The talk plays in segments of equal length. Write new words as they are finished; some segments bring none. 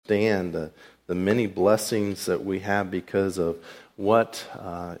understand the many blessings that we have because of what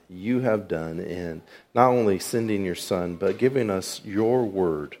you have done in not only sending your Son, but giving us your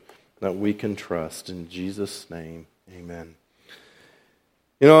word that we can trust. In Jesus' name, amen.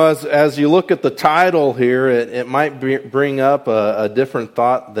 You know, as you look at the title here, it might bring up a different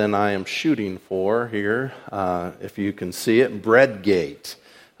thought than I am shooting for here. If you can see it, Breadgate.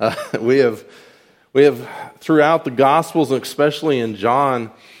 We have throughout the Gospels, and especially in John,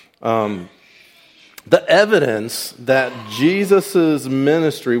 the evidence that Jesus'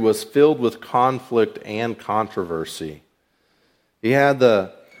 ministry was filled with conflict and controversy. He had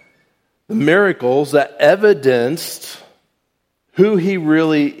the miracles that evidenced who he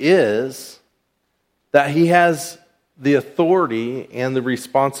really is, that he has the authority and the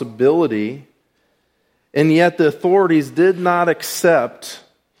responsibility, and yet the authorities did not accept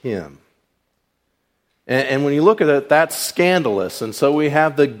him. And when you look at it, that's scandalous. And so we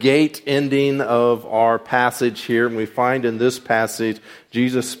have the gate ending of our passage here, and we find in this passage,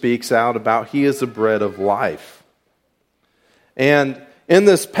 Jesus speaks out about he is the bread of life. And in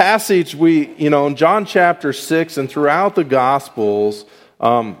this passage, in John chapter 6 and throughout the Gospels,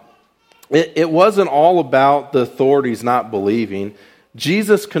 it wasn't all about the authorities not believing.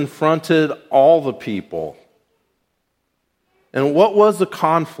 Jesus confronted all the people. And what was the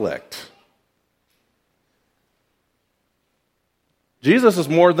conflict? Jesus is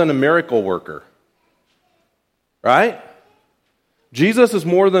more than a miracle worker, right? Jesus is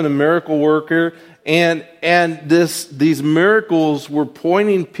more than a miracle worker, and these miracles were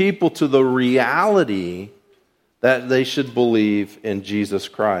pointing people to the reality that they should believe in Jesus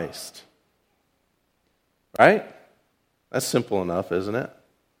Christ. Right? That's simple enough, isn't it?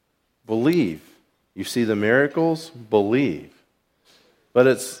 Believe. You see the miracles, believe. But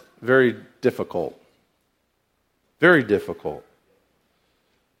it's very difficult. Very difficult.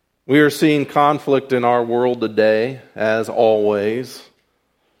 We are seeing conflict in our world today, as always.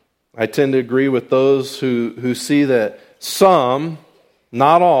 I tend to agree with those who see that some,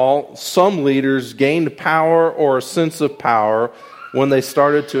 not all, some leaders gained power or a sense of power when they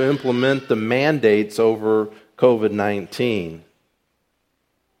started to implement the mandates over COVID-19.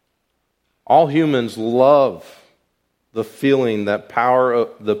 All humans love the feeling that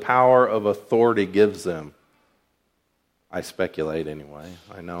the power of authority gives them. I speculate anyway.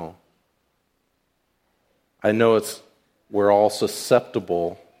 I know we're all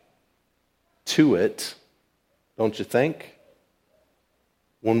susceptible to it, don't you think?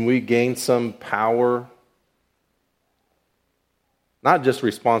 When we gain some power, not just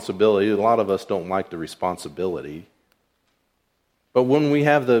responsibility, a lot of us don't like the responsibility, but when we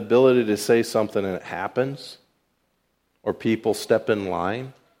have the ability to say something and it happens, or people step in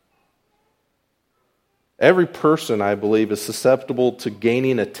line, every person, I believe, is susceptible to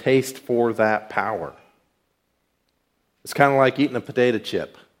gaining a taste for that power. It's kind of like eating a potato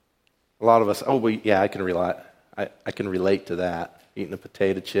chip. A lot of us, I can relate. I can relate to that. Eating a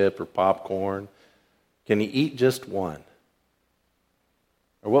potato chip or popcorn. Can you eat just one?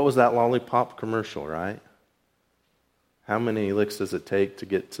 Or what was that lollipop commercial, right? How many licks does it take to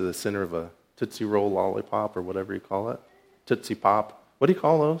get to the center of a Tootsie Roll lollipop or whatever you call it? Tootsie Pop. What do you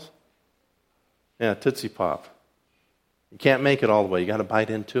call those? Yeah, Tootsie Pop. You can't make it all the way. You got to bite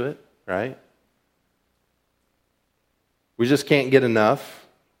into it, right? We just can't get enough.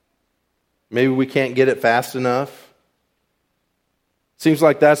 Maybe we can't get it fast enough. Seems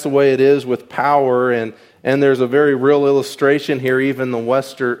like that's the way it is with power, and there's a very real illustration here, even in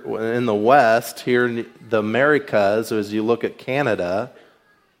the West, here in the Americas, as you look at Canada.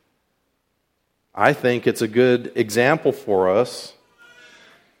 I think it's a good example for us.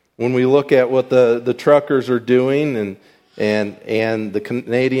 When we look at what the truckers are doing and the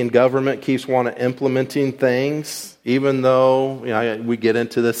Canadian government keeps wanting implementing things, even though we get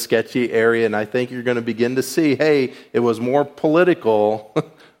into this sketchy area, and I think you're going to begin to see, hey, it was more political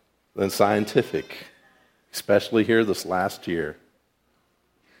than scientific, especially here this last year.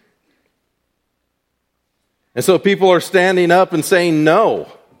 And so people are standing up and saying,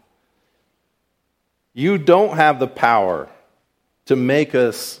 no, you don't have the power to make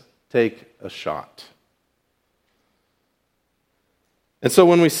us take a shot. And so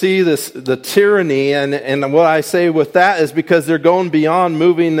when we see the tyranny, and what I say with that is because they're going beyond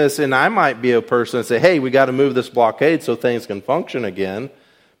moving this, and I might be a person and say, hey, we got to move this blockade so things can function again.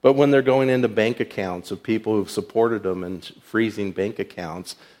 But when they're going into bank accounts of people who've supported them and freezing bank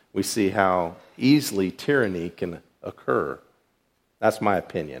accounts, we see how easily tyranny can occur. That's my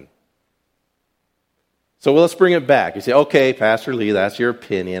opinion. So let's bring it back. You say, okay, Pastor Lee, that's your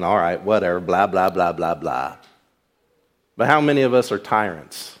opinion. All right, whatever, blah, blah, blah, blah, blah. But how many of us are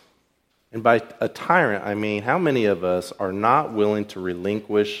tyrants? And by a tyrant, I mean, how many of us are not willing to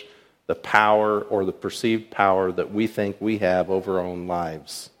relinquish the power or the perceived power that we think we have over our own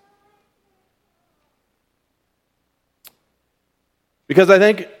lives? Because I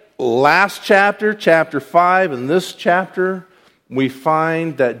think last chapter, chapter 5, and this chapter, we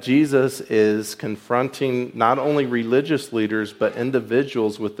find that Jesus is confronting not only religious leaders, but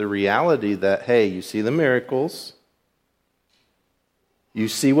individuals with the reality that, hey, you see the miracles, you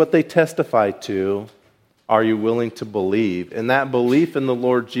see what they testify to, are you willing to believe? And that belief in the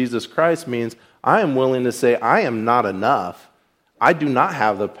Lord Jesus Christ means I am willing to say, I am not enough. I do not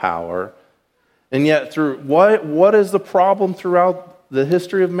have the power. And yet, through what is the problem throughout the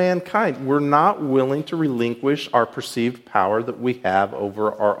history of mankind? We're not willing to relinquish our perceived power that we have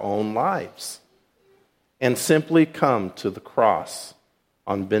over our own lives and simply come to the cross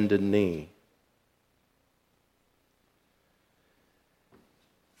on bended knee.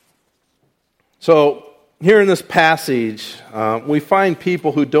 So, here in this passage, we find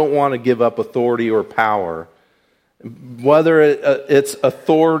people who don't want to give up authority or power. Whether it's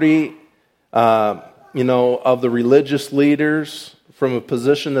authority, of the religious leaders from a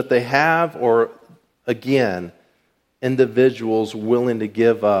position that they have, or, again, individuals willing to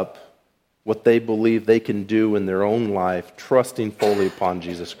give up what they believe they can do in their own life, trusting fully upon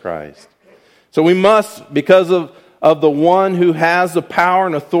Jesus Christ. So we must, because of the one who has the power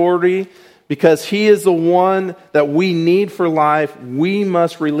and authority, because he is the one that we need for life, we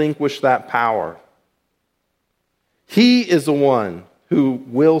must relinquish that power. He is the one who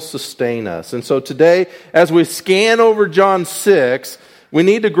will sustain us. And so today, as we scan over John 6, we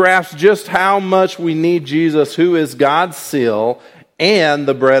need to grasp just how much we need Jesus, who is God's seal and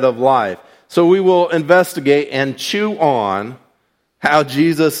the bread of life. So we will investigate and chew on how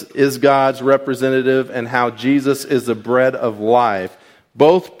Jesus is God's representative and how Jesus is the bread of life.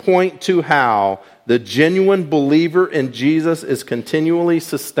 Both point to how the genuine believer in Jesus is continually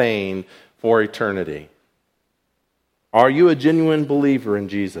sustained for eternity. Are you a genuine believer in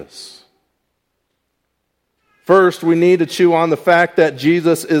Jesus? First, we need to chew on the fact that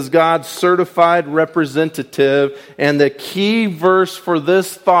Jesus is God's certified representative, and the key verse for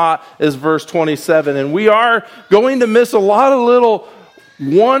this thought is verse 27. And we are going to miss a lot of little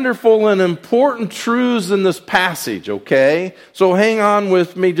wonderful and important truths in this passage, okay? So hang on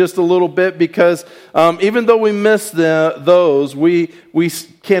with me just a little bit, because even though we miss those, we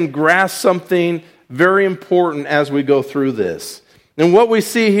can grasp something very important as we go through this. And what we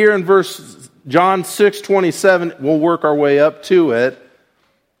see here in John 6:27, we'll work our way up to it,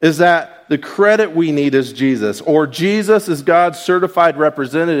 is that the credit we need is Jesus, or Jesus is God's certified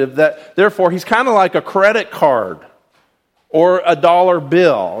representative, that therefore he's kind of like a credit card or a dollar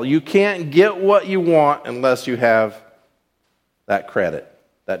bill. You can't get what you want unless you have that credit,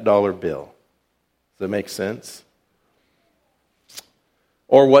 that dollar bill. Does that make sense?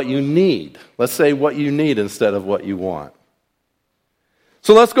 Or what you need. Let's say what you need instead of what you want.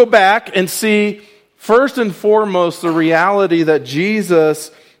 So let's go back and see, first and foremost, the reality that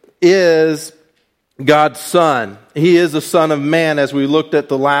Jesus is God's Son. He is the Son of Man, as we looked at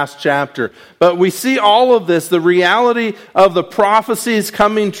the last chapter. But we see all of this, the reality of the prophecies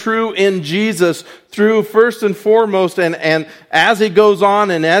coming true in Jesus through, first and foremost, and as he goes on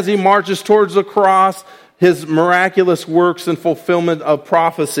and as he marches towards the cross, his miraculous works and fulfillment of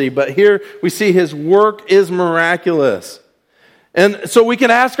prophecy. But here we see his work is miraculous. And so we can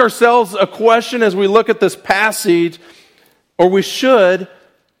ask ourselves a question as we look at this passage, or we should: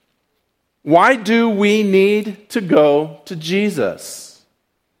 why do we need to go to Jesus?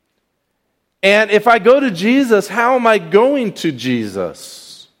 And if I go to Jesus, how am I going to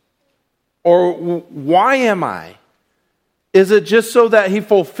Jesus? Or why am I? Is it just so that he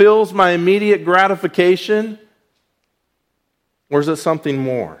fulfills my immediate gratification? Or is it something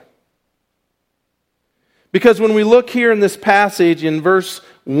more? Because when we look here in this passage in verse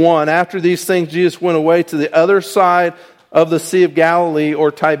 1, after these things Jesus went away to the other side of the Sea of Galilee,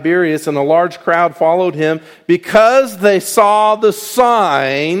 or Tiberias, and a large crowd followed him because they saw the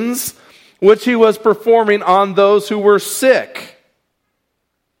signs which he was performing on those who were sick.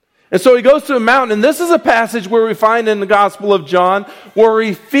 And so he goes to a mountain, and this is a passage where we find in the Gospel of John where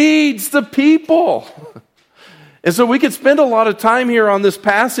he feeds the people. And so we could spend a lot of time here on this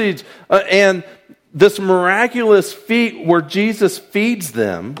passage and this miraculous feat where Jesus feeds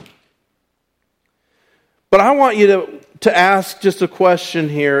them. But I want you to ask just a question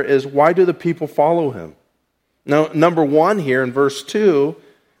here, is why do the people follow him? Now, number one here in verse 2,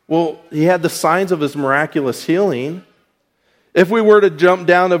 well, he had the signs of his miraculous healing. If we were to jump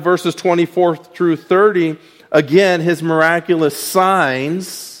down to verses 24 through 30, again, his miraculous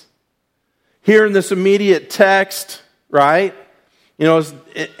signs. here in this immediate text, right?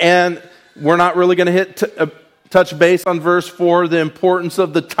 And we're not really going to touch base on verse 4, the importance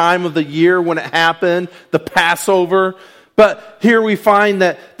of the time of the year when it happened, the Passover. But here we find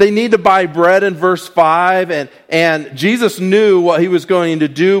that they need to buy bread in verse 5, and Jesus knew what he was going to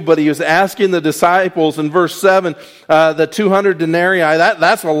do, but he was asking the disciples in verse 7, the 200 denarii,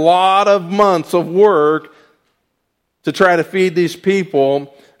 that's a lot of months of work to try to feed these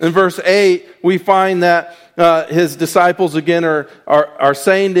people. In verse 8, we find that his disciples again are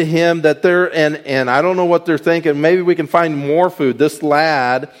saying to him that and I don't know what they're thinking, maybe we can find more food. This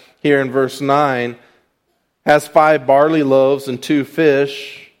lad here in verse 9 has 5 barley loaves and 2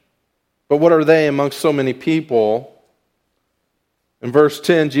 fish, but what are they amongst so many people? In verse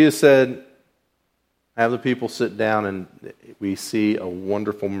 10, Jesus said, have the people sit down, and we see a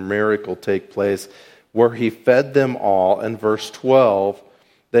wonderful miracle take place where he fed them all. In verse 12,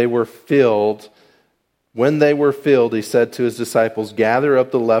 they were filled. When they were filled, he said to his disciples, gather up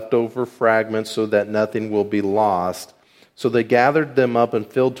the leftover fragments so that nothing will be lost. So they gathered them up and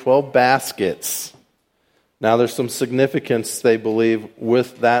filled 12 baskets. Now there's some significance, they believe,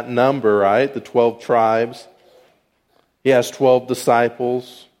 with that number, right? The 12 tribes. He has 12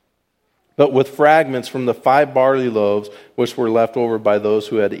 disciples. But with fragments from the 5 barley loaves, which were left over by those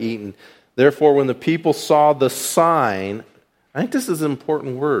who had eaten. Therefore, when the people saw the sign, I think this is an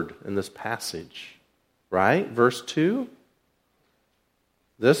important word in this passage, right? Verse 2.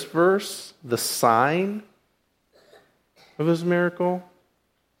 This verse, the sign of his miracle.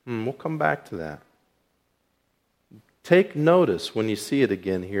 We'll come back to that. Take notice when you see it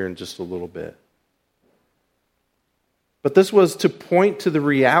again here in just a little bit. But this was to point to the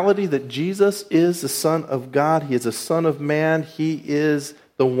reality that Jesus is the Son of God. He is the Son of Man. He is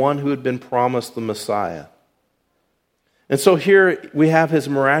the one who had been promised the Messiah. And so here we have his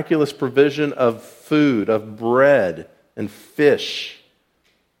miraculous provision of food, of bread and fish.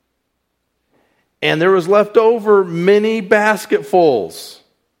 And there was left over many basketfuls.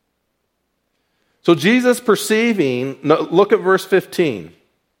 So Jesus perceiving, look at verse 15.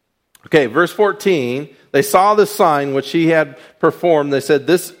 Okay, verse 14, they saw the sign which he had performed. They said,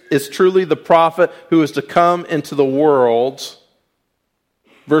 this is truly the prophet who is to come into the world.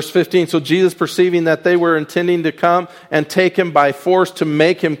 Verse 15, so Jesus perceiving that they were intending to come and take him by force to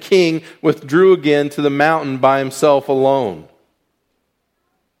make him king, withdrew again to the mountain by himself alone.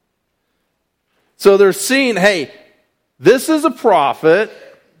 So they're seeing, hey, this is a prophet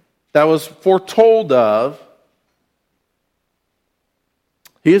that was foretold of.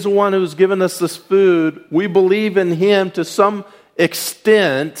 He is the one who's given us this food. We believe in him to some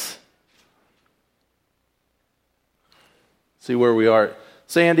extent. See where we are.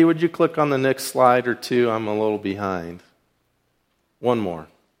 Sandy, would you click on the next slide or two? I'm a little behind. One more.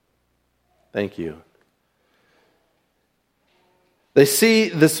 Thank you. They see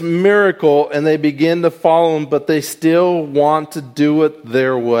this miracle and they begin to follow him, but they still want to do it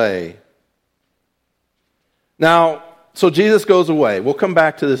their way. Now, so Jesus goes away. We'll come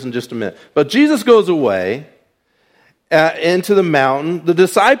back to this in just a minute. But Jesus goes away into the mountain. The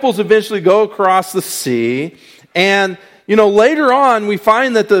disciples eventually go across the sea. And, later on we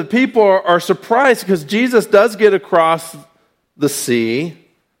find that the people are surprised because Jesus does get across the sea.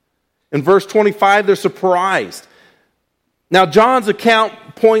 In verse 25, they're surprised. Now, John's account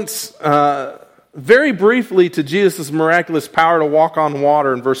points very briefly to Jesus' miraculous power to walk on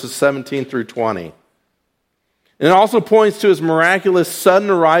water in verses 17 through 20. And it also points to his miraculous sudden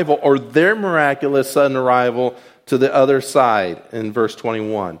arrival, or their miraculous sudden arrival to the other side in verse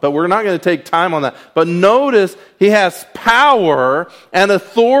 21. But we're not going to take time on that. But notice he has power and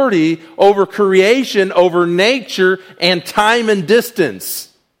authority over creation, over nature, and time and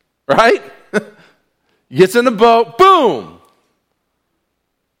distance. Right? He gets in the boat, boom!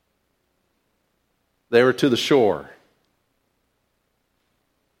 They were to the shore.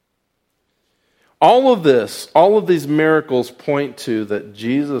 All of these miracles point to that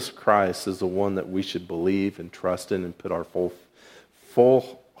Jesus Christ is the one that we should believe and trust in and put our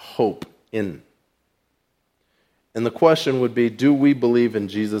full hope in. And the question would be, do we believe in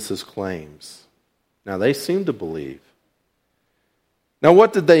Jesus' claims? Now, they seem to believe. Now,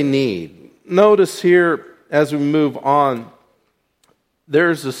 what did they need? Notice here, as we move on,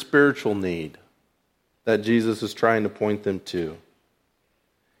 there's a spiritual need that Jesus is trying to point them to.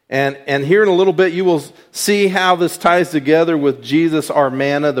 And here in a little bit, you will see how this ties together with Jesus, our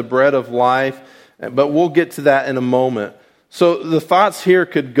manna, the bread of life. But we'll get to that in a moment. So the thoughts here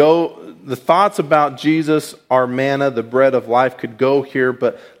could go, the thoughts about Jesus, our manna, the bread of life could go here,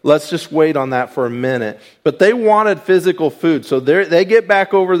 but let's just wait on that for a minute. But they wanted physical food. So they get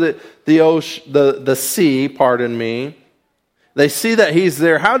back over the sea, pardon me. They see that he's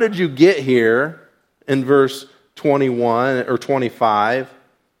there. How did you get here? In verse 21 or 25.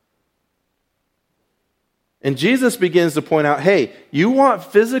 And Jesus begins to point out, hey, you want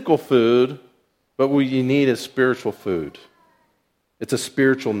physical food, but what you need is spiritual food. It's a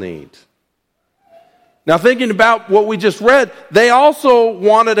spiritual need. Now, thinking about what we just read, they also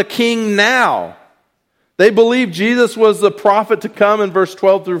wanted a king now. They believed Jesus was the prophet to come in verse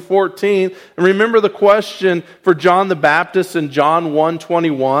 12 through 14. And remember the question for John the Baptist in John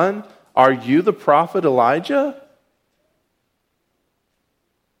 1:21, are you the prophet Elijah?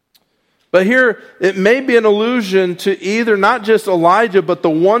 But here, it may be an allusion to either not just Elijah, but the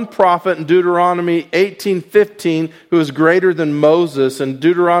one prophet in Deuteronomy 18:15 who is greater than Moses. In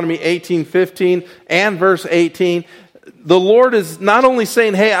Deuteronomy 18:15 and verse 18, the Lord is not only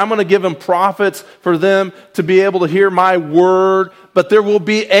saying, hey, I'm going to give them prophets for them to be able to hear my word, but there will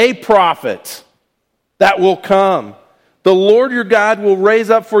be a prophet that will come. The Lord your God will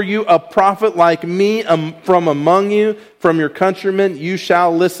raise up for you a prophet like me from among you, from your countrymen. You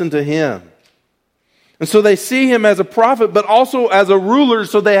shall listen to him. And so they see him as a prophet, but also as a ruler.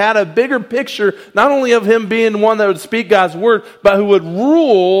 So they had a bigger picture, not only of him being one that would speak God's word, but who would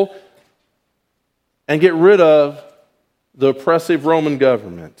rule and get rid of the oppressive Roman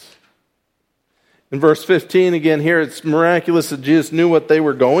government. In verse 15, again here, it's miraculous that Jesus knew what they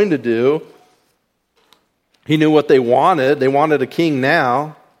were going to do. He knew what they wanted. They wanted a king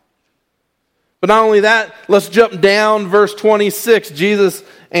now. But not only that, let's jump down verse 26. Jesus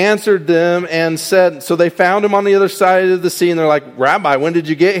answered them and said, so they found him on the other side of the sea, and they're like, Rabbi, when did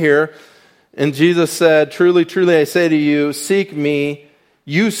you get here? And Jesus said, truly, truly, I say to you, seek me.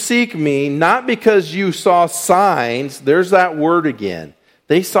 You seek me not because you saw signs. There's that word again.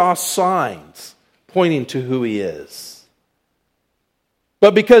 They saw signs pointing to who he is.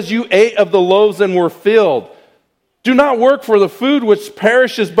 But because you ate of the loaves and were filled. Do not work for the food which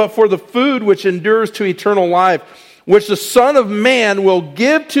perishes, but for the food which endures to eternal life, which the Son of Man will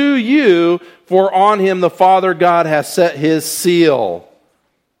give to you, for on him the Father God has set his seal.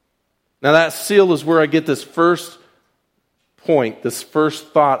 Now that seal is where I get this first point, this first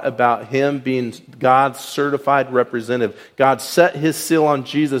thought about him being God's certified representative. God set his seal on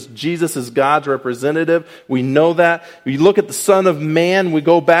Jesus. Jesus is God's representative. We know that. We look at the Son of Man. We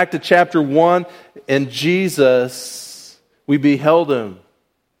go back to chapter 1, and Jesus, we beheld him,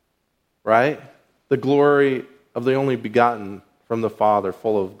 right? The glory of the only begotten from the Father,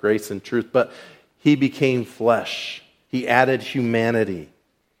 full of grace and truth. But he became flesh. He added humanity.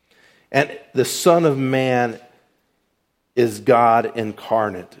 And the Son of Man is God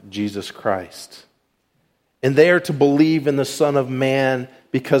incarnate, Jesus Christ. And they are to believe in the Son of Man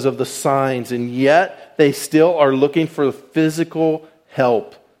because of the signs, and yet they still are looking for physical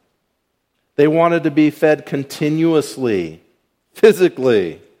help. They wanted to be fed continuously,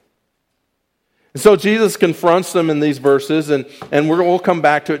 physically. And so Jesus confronts them in these verses, and we'll come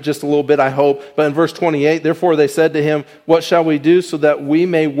back to it just a little bit, I hope. But in verse 28, therefore they said to him, what shall we do so that we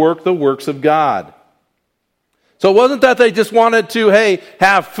may work the works of God? So it wasn't that they just wanted to, hey,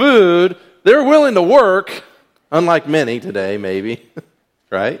 have food. They're willing to work, unlike many today, maybe,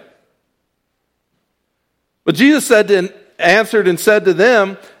 right? But Jesus answered and said to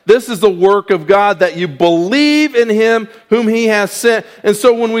them, this is the work of God, that you believe in him whom he has sent. And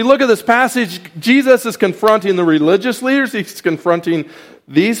so when we look at this passage, Jesus is confronting the religious leaders. He's confronting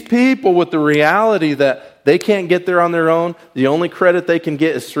these people with the reality that they can't get there on their own. The only credit they can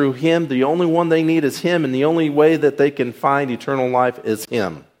get is through him. The only one they need is him. And the only way that they can find eternal life is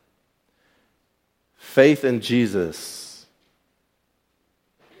him. Faith in Jesus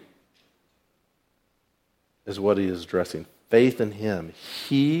is what he is addressing. Faith in him.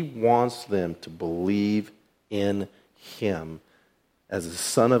 He wants them to believe in him as the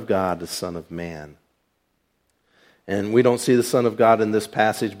Son of God, the Son of Man. And we don't see the Son of God in this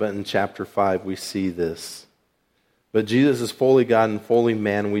passage, but in chapter 5 we see this. But Jesus is fully God and fully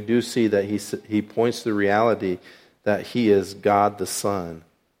man. We do see that he points to the reality that he is God the Son.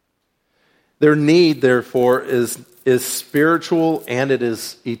 Their need, therefore, is spiritual and it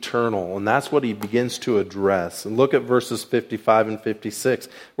is eternal. And that's what he begins to address. And look at verses 55 and 56.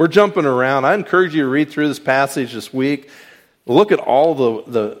 We're jumping around. I encourage you to read through this passage this week. Look at all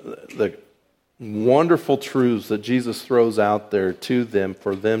the wonderful truths that Jesus throws out there to them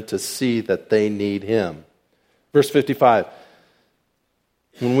for them to see that they need him. Verse 55.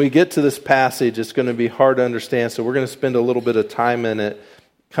 When we get to this passage, it's going to be hard to understand, so we're going to spend a little bit of time in it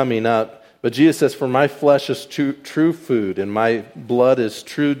coming up. But Jesus says, "For my flesh is true food, and my blood is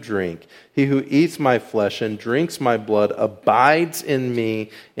true drink. He who eats my flesh and drinks my blood abides in me,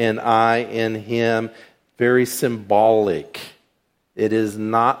 and I in him." Very symbolic. It is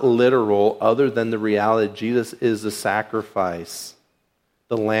not literal, other than the reality Jesus is the sacrifice,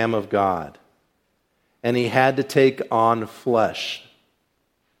 the Lamb of God. And he had to take on flesh,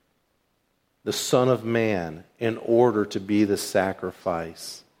 the Son of Man, in order to be the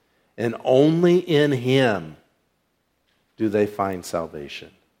sacrifice. And only in him do they find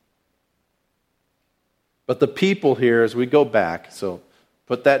salvation. But the people here, as we go back, so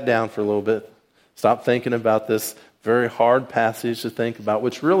put that down for a little bit. Stop thinking about this very hard passage to think about,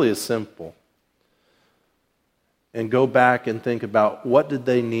 which really is simple. And go back and think about, what did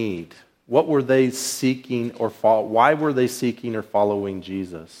they need? What were they seeking or why were they seeking or following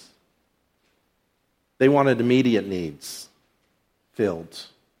Jesus? They wanted immediate needs filled.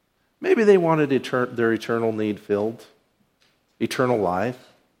 Maybe they wanted their eternal need filled, eternal life.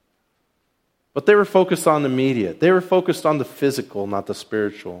 But they were focused on the immediate. They were focused on the physical, not the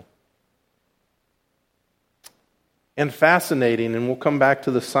spiritual. And fascinating, and we'll come back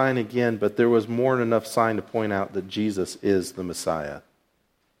to the sign again, but there was more than enough sign to point out that Jesus is the Messiah.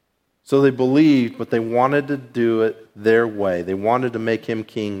 So they believed, but they wanted to do it their way. They wanted to make him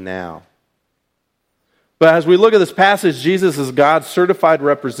king now. But as we look at this passage, Jesus is God's certified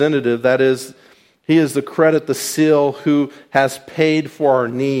representative. That is, he is the credit, the seal, who has paid for our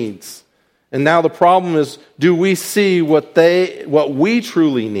needs. And now the problem is, do we see what we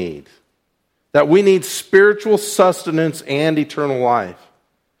truly need? That we need spiritual sustenance and eternal life.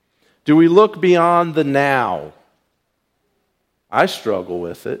 Do we look beyond the now? I struggle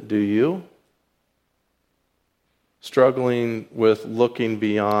with it. Do you? Struggling with looking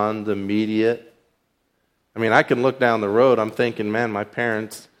beyond the immediate. I mean, I can look down the road. I'm thinking, man, my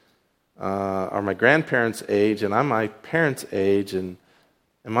parents are my grandparents' age, and I'm my parents' age, and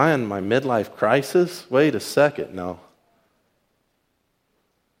am I in my midlife crisis? Wait a second, no.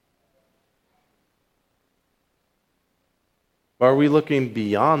 Are we looking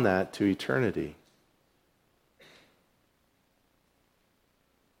beyond that to eternity?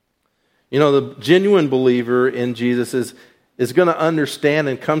 You know, the genuine believer in Jesus is going to understand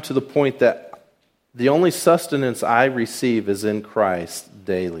and come to the point that the only sustenance I receive is in Christ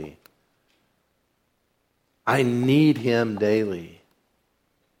daily. I need him daily.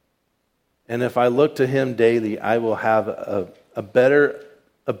 And if I look to him daily, I will have a better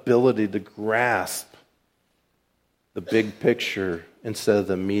ability to grasp the big picture instead of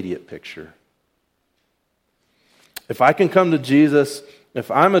the immediate picture. If I can come to Jesus,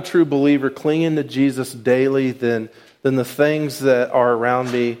 if I'm a true believer clinging to Jesus daily, then the things that are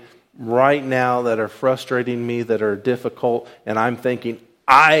around me right now that are frustrating me, that are difficult, and I'm thinking,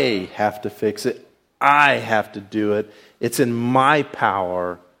 I have to fix it, I have to do it, it's in my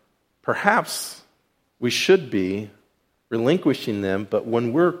power, perhaps we should be relinquishing them, but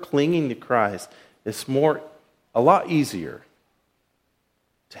when we're clinging to Christ, it's a lot easier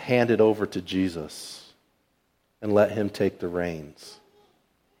to hand it over to Jesus and let him take the reins.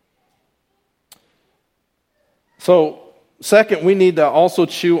 So, second, we need to also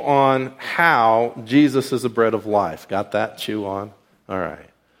chew on how Jesus is the bread of life. Got that? Chew on? All right.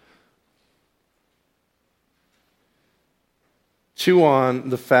 Chew on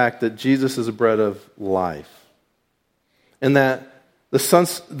the fact that Jesus is the bread of life. And that the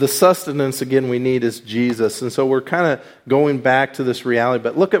sustenance, again, we need is Jesus. And so we're kind of going back to this reality.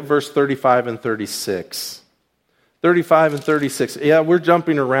 But look at verse 35 and 36. 35 and 36. Yeah, we're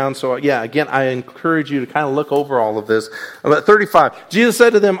jumping around. So, yeah, again, I encourage you to kind of look over all of this. But 35. Jesus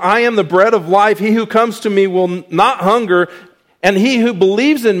said to them, I am the bread of life. He who comes to me will not hunger, and he who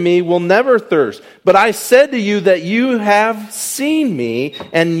believes in me will never thirst. But I said to you that you have seen me,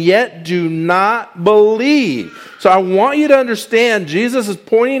 and yet do not believe. So I want you to understand, Jesus is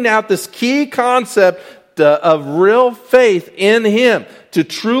pointing out this key concept of real faith in him, to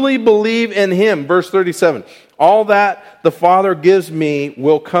truly believe in him. Verse 37, all that the Father gives me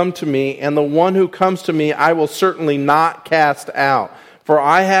will come to me, and the one who comes to me I will certainly not cast out. For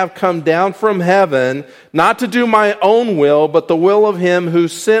I have come down from heaven, not to do my own will, but the will of him who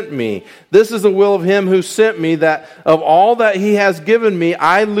sent me. This is the will of him who sent me, that of all that he has given me,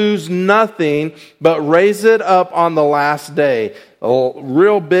 I lose nothing, but raise it up on the last day. A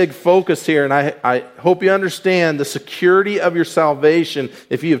real big focus here, and I hope you understand the security of your salvation.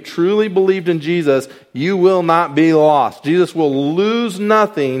 If you have truly believed in Jesus, you will not be lost. Jesus will lose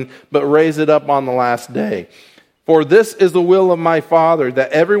nothing, but raise it up on the last day. For this is the will of my Father,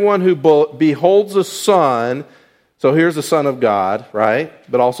 that everyone who beholds the Son, so here's the Son of God, right?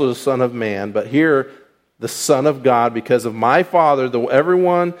 But also the Son of Man. But here, the Son of God, because of my Father,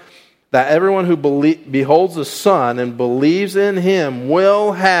 everyone who beholds the Son and believes in him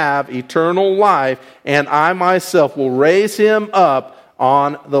will have eternal life, and I myself will raise him up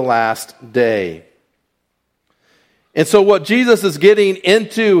on the last day. And so what Jesus is getting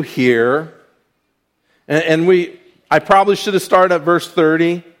into here, I probably should have started at verse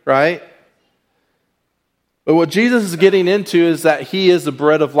 30, right? But what Jesus is getting into is that he is the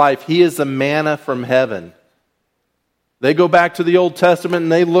bread of life. He is the manna from heaven. They go back to the Old Testament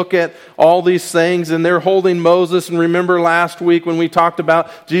and they look at all these things and they're holding Moses. And remember last week when we talked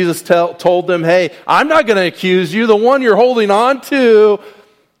about Jesus told them, hey, I'm not going to accuse you. The one you're holding on to,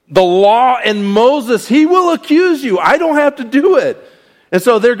 the law and Moses, he will accuse you. I don't have to do it. And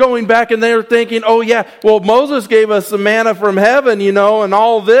so they're going back and they're thinking, oh yeah, well Moses gave us the manna from heaven, and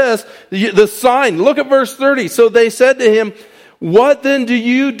all this, the sign. Look at verse 30. So they said to him, what then do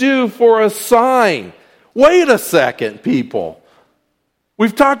you do for a sign? Wait a second, people.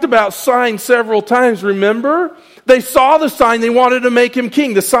 We've talked about signs several times, remember? They saw the sign, they wanted to make him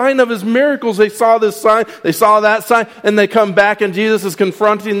king. The sign of his miracles, they saw this sign, they saw that sign, and they come back and Jesus is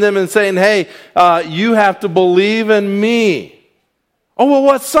confronting them and saying, hey, you have to believe in me. Oh, well,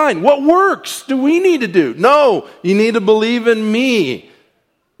 what sign? What works do we need to do? No, you need to believe in me.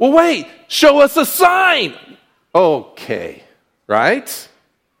 Well, wait, show us a sign. Okay, right?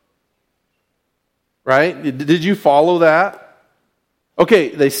 Right? Did you follow that? Okay,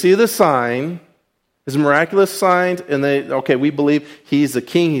 they see the sign, his miraculous signs, and we believe he's the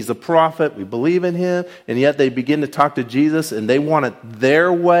king, he's the prophet, we believe in him, and yet they begin to talk to Jesus, and they want it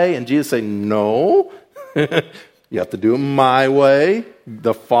their way, and Jesus say, no, you have to do it my way,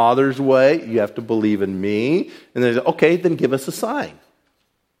 the Father's way, you have to believe in me, and they say, okay, then give us a sign.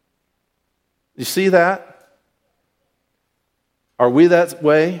 You see that? Are we that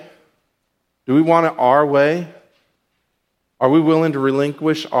way? Do we want it our way? Are we willing to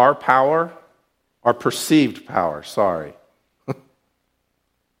relinquish our power? Our perceived power, sorry.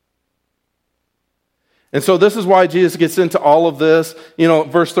 And so this is why Jesus gets into all of this.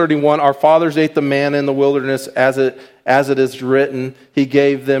 Verse 31, our fathers ate the manna in the wilderness as it is written. He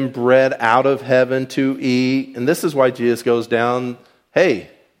gave them bread out of heaven to eat. And this is why Jesus goes down, hey,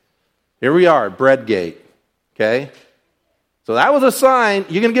 here we are, bread gate. Okay? So that was a sign.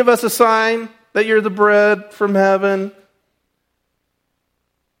 You can give us a sign that you're the bread from heaven.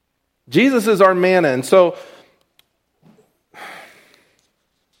 Jesus is our manna. And so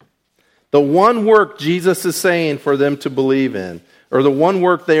the one work Jesus is saying for them to believe in, or the one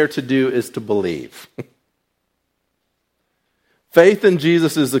work they are to do, is to believe. Faith in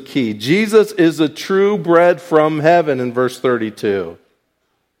Jesus is the key. Jesus is the true bread from heaven in verse 32.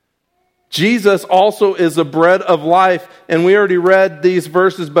 Jesus also is the bread of life. And we already read these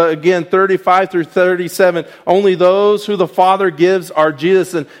verses, but again, 35 through 37, only those who the Father gives are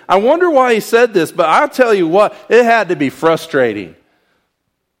Jesus. And I wonder why he said this, but I'll tell you what, it had to be frustrating.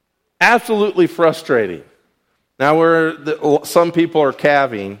 Absolutely frustrating. Now, some people are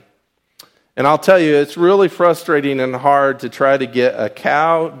calving, and I'll tell you, it's really frustrating and hard to try to get a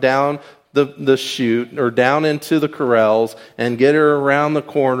cow down the chute or down into the corrals and get her around the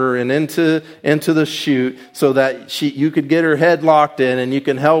corner and into the chute so that you could get her head locked in and you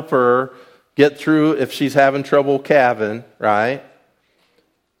can help her get through if she's having trouble calving, right?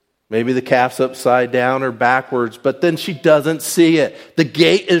 Maybe the calf's upside down or backwards, but then she doesn't see it. The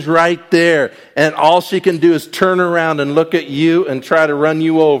gate is right there, and all she can do is turn around and look at you and try to run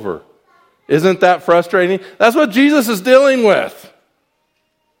you over. Isn't that frustrating? That's what Jesus is dealing with.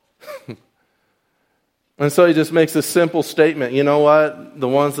 And so he just makes this simple statement. You know what? The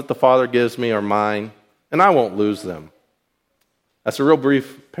ones that the Father gives me are mine, and I won't lose them. That's a real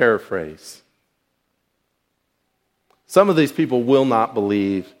brief paraphrase. Some of these people will not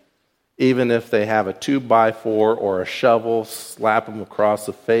believe, even if they have a 2x4 or a shovel, slap them across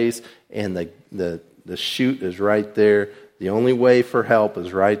the face, and the chute is right there. The only way for help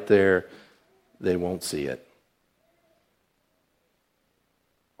is right there. They won't see it.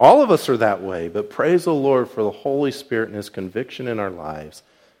 All of us are that way, but praise the Lord for the Holy Spirit and His conviction in our lives.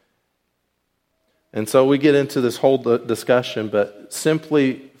 And so we get into this whole discussion, but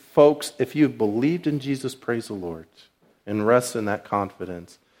simply, folks, if you've believed in Jesus, praise the Lord and rest in that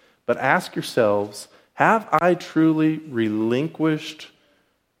confidence. But ask yourselves, have I truly relinquished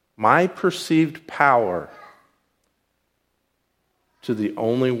my perceived power to the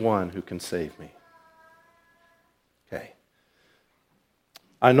only one who can save me? Okay.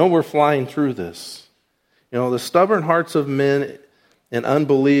 I know we're flying through this. The stubborn hearts of men and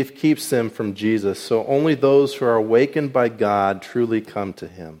unbelief keeps them from Jesus. So only those who are awakened by God truly come to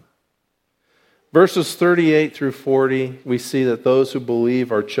him. Verses 38 through 40, we see that those who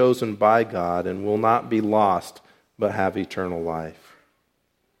believe are chosen by God and will not be lost, but have eternal life.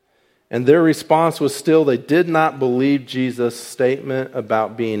 And their response was still, they did not believe Jesus' statement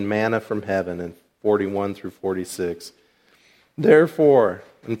about being manna from heaven in 41 through 46. Therefore,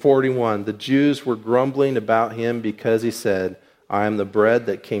 in 41, the Jews were grumbling about him because he said, I am the bread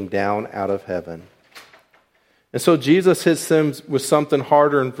that came down out of heaven. And so Jesus hits them with something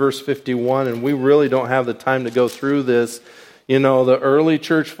harder in verse 51, and we really don't have the time to go through this. The early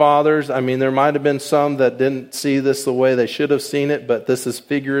church fathers, there might have been some that didn't see this the way they should have seen it, but this is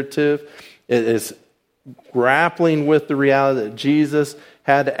figurative. It is grappling with the reality that Jesus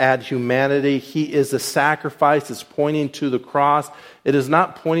had to add humanity. He is a sacrifice. It's pointing to the cross. It is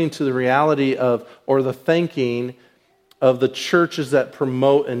not pointing to the reality of, or the thinking of the churches that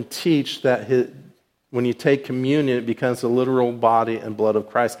promote and teach that when you take communion, it becomes the literal body and blood of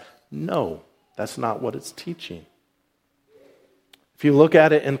Christ. No, that's not what it's teaching. If you look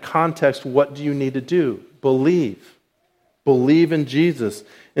at it in context, what do you need to do? Believe. Believe in Jesus.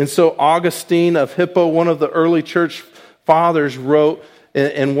 And so Augustine of Hippo, one of the early church fathers, wrote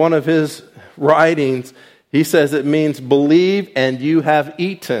in one of his writings, he says it means believe and you have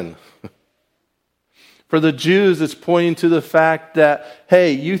eaten. For the Jews, it's pointing to the fact that,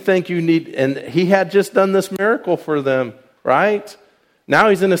 hey, you think you need, and he had just done this miracle for them, right? Now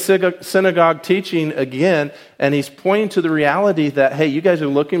he's in a synagogue teaching again, and he's pointing to the reality that, hey, you guys are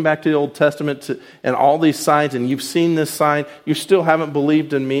looking back to the Old Testament and all these signs, and you've seen this sign. You still haven't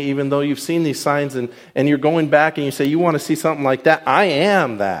believed in me, even though you've seen these signs, and you're going back and you say, you want to see something like that? I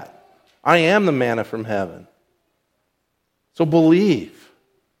am that. I am the manna from heaven. So believe.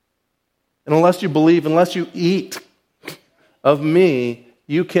 And unless you believe, unless you eat of me,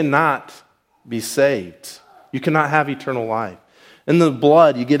 you cannot be saved. You cannot have eternal life. And the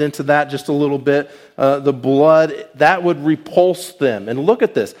blood, you get into that just a little bit. The blood, that would repulse them. And look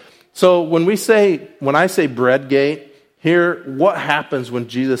at this. So when I say bread gate, here, what happens when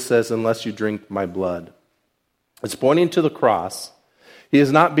Jesus says, unless you drink my blood? It's pointing to the cross. He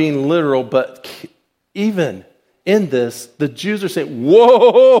is not being literal, but even in this, the Jews are saying,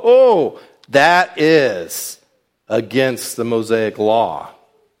 whoa, that is against the Mosaic law.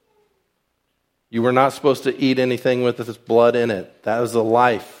 You were not supposed to eat anything with this blood in it. That was the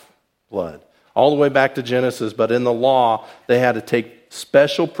life blood. All the way back to Genesis, but in the law, they had to take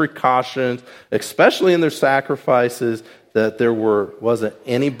special precautions, especially in their sacrifices, that there wasn't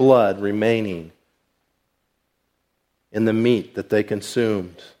any blood remaining in the meat that they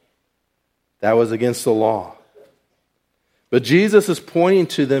consumed. That was against the law. But Jesus is pointing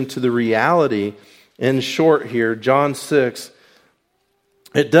to them to the reality. In short here, John 6,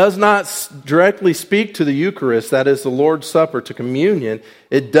 it does not directly speak to the Eucharist, that is the Lord's Supper, to communion.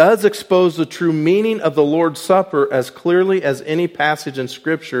 It does expose the true meaning of the Lord's Supper as clearly as any passage in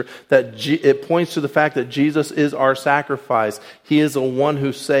Scripture, that it points to the fact that Jesus is our sacrifice. He is the one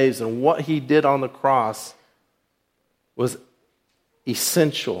who saves, and what he did on the cross was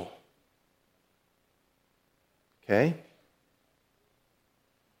essential. Okay?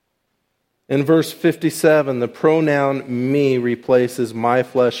 In verse 57, the pronoun me replaces my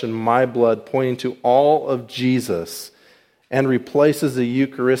flesh and my blood, pointing to all of Jesus, and replaces the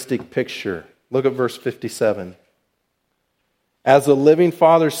Eucharistic picture. Look at verse 57. As the living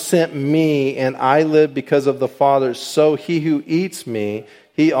Father sent me, and I live because of the Father, so he who eats me,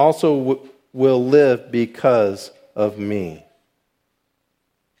 he also will live because of me.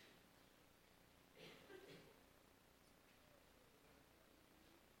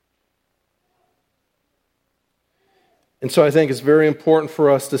 And so I think it's very important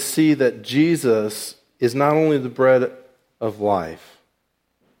for us to see that Jesus is not only the bread of life,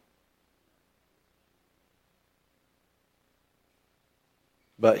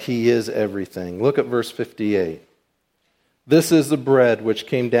 but he is everything. Look at verse 58. This is the bread which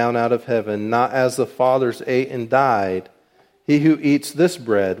came down out of heaven, not as the fathers ate and died. He who eats this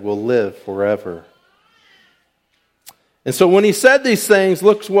bread will live forever. And so when he said these things,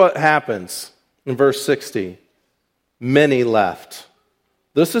 look what happens in verse 60. Many left.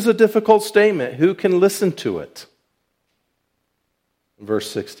 This is a difficult statement. Who can listen to it?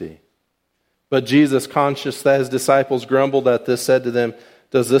 Verse 60. But Jesus, conscious that his disciples grumbled at this, said to them,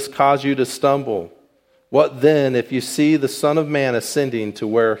 does this cause you to stumble? What then if you see the Son of Man ascending to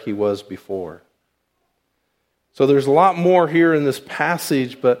where he was before? So there's a lot more here in this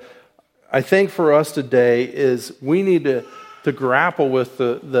passage, but I think for us today is we need to grapple with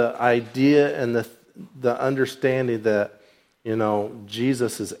the idea and the understanding that,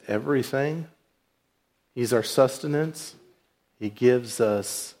 Jesus is everything. He's our sustenance. He gives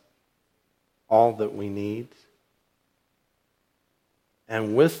us all that we need.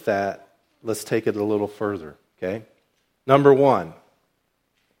 And with that, let's take it a little further, okay? Number one,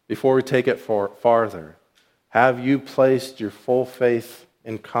 before we take it farther, have you placed your full faith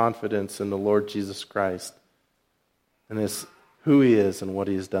and confidence in the Lord Jesus Christ and who He is and what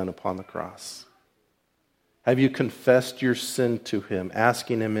He has done upon the cross? Have you confessed your sin to Him,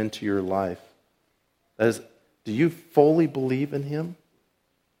 asking Him into your life? That is, do you fully believe in Him?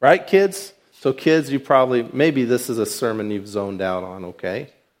 Right, kids? So kids, maybe this is a sermon you've zoned out on, okay?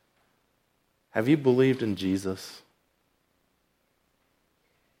 Have you believed in Jesus?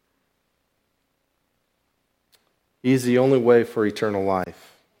 He's the only way for eternal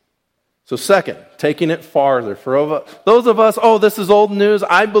life. So second, taking it farther. For those of us, this is old news.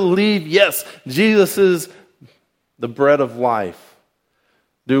 I believe, yes, Jesus is the bread of life.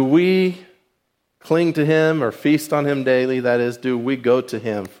 Do we cling to Him or feast on Him daily? That is, do we go to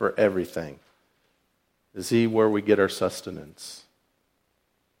Him for everything? Is He where we get our sustenance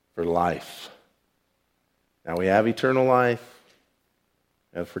for life? Now we have eternal life,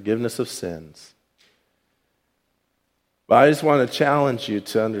 we have forgiveness of sins. But I just want to challenge you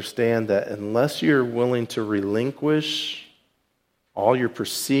to understand that unless you're willing to relinquish all your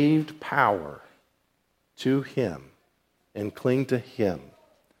perceived power to Him and cling to Him,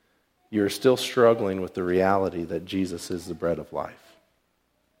 you're still struggling with the reality that Jesus is the bread of life.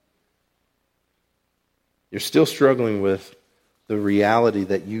 You're still struggling with the reality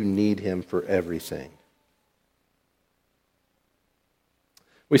that you need Him for everything.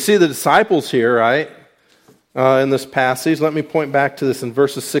 We see the disciples here, right, in this passage. Let me point back to this in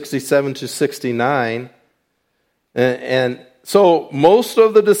verses 67 to 69. And so most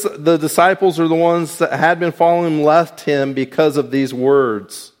of the disciples are the ones that had been following Him left Him because of these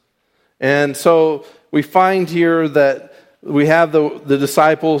words. And so we find here that we have the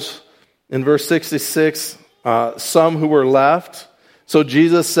disciples in verse 66, some who were left. So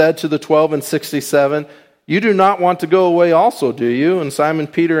Jesus said to the 12 in 67, "You do not want to go away also, do you?" And Simon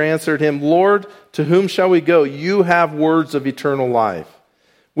Peter answered Him, "Lord, to whom shall we go? You have words of eternal life.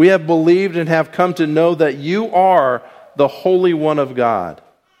 We have believed and have come to know that You are the Holy One of God."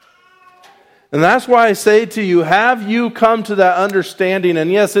 And that's why I say to you, have you come to that understanding?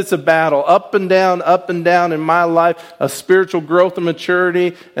 And yes, it's a battle, up and down in my life, a spiritual growth and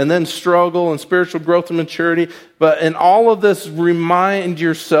maturity, and then struggle and spiritual growth and maturity. But in all of this, remind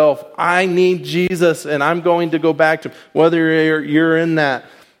yourself, I need Jesus, and I'm going to go back to Him. Whether you're in that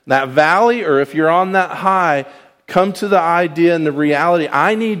valley or if you're on that high, come to the idea and the reality,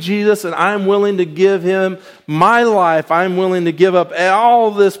 I need Jesus and I'm willing to give Him my life. I'm willing to give up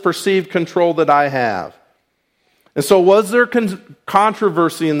all this perceived control that I have. And so was there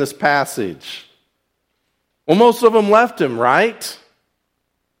controversy in this passage? Well, most of them left Him, right?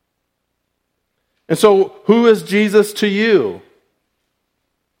 And so who is Jesus to you?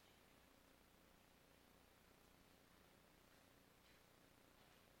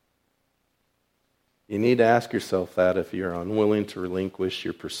 You need to ask yourself that if you're unwilling to relinquish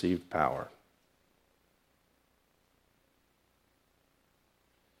your perceived power.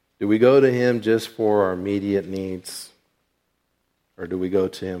 Do we go to Him just for our immediate needs? Or do we go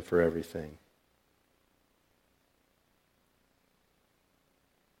to Him for everything?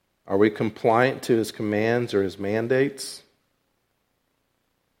 Are we compliant to His commands or His mandates?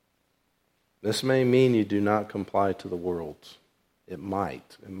 This may mean you do not comply to the world. It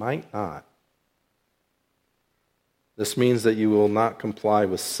might. It might not. This means that you will not comply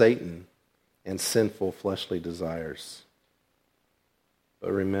with Satan and sinful fleshly desires.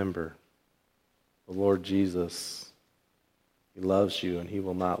 But remember, the Lord Jesus, He loves you and He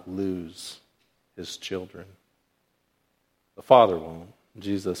will not lose His children. The Father won't.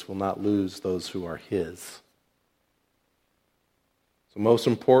 Jesus will not lose those who are His. So most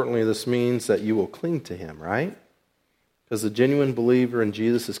importantly, this means that you will cling to Him, right? Because the genuine believer in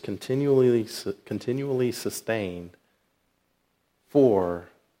Jesus is continually sustained for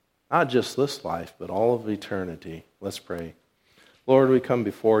not just this life, but all of eternity. Let's pray. Lord, we come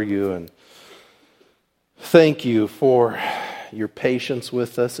before You and thank You for Your patience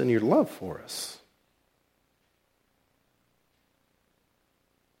with us and Your love for us.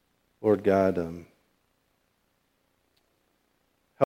 Lord God,